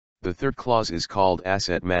The third clause is called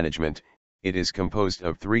asset management. It is composed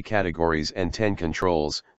of 3 categories and 10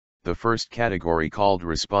 controls. The first category, called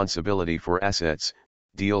responsibility for assets,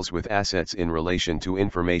 deals with assets in relation to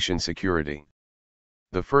information security.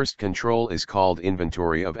 The first control is called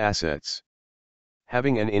inventory of assets.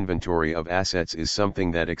 Having an inventory of assets is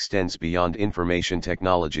something that extends beyond information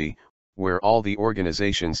technology, where all the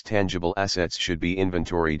organization's tangible assets should be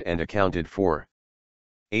inventoried and accounted for.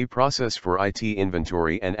 A process for IT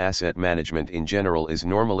inventory and asset management in general is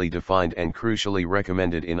normally defined and crucially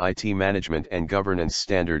recommended in IT management and governance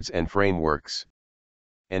standards and frameworks.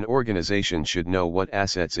 An organization should know what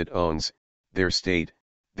assets it owns, their state,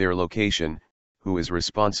 their location, who is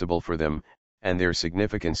responsible for them, and their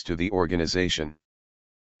significance to the organization.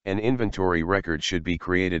 An inventory record should be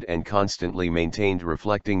created and constantly maintained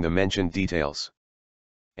reflecting the mentioned details.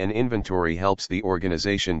 An inventory helps the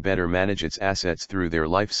organization better manage its assets through their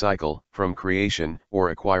life cycle, from creation or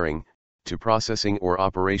acquiring, to processing or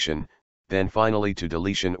operation, then finally to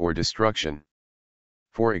deletion or destruction.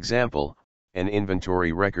 For example, an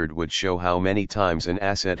inventory record would show how many times an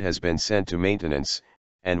asset has been sent to maintenance,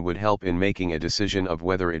 and would help in making a decision of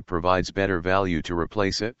whether it provides better value to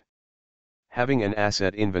replace it. Having an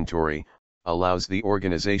asset inventory allows the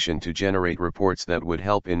organization to generate reports that would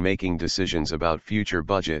help in making decisions about future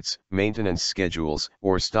budgets, maintenance schedules,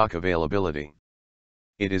 or stock availability.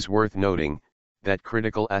 It is worth noting that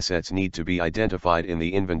critical assets need to be identified in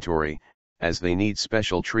the inventory, as they need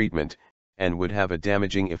special treatment, and would have a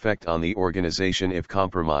damaging effect on the organization if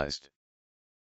compromised.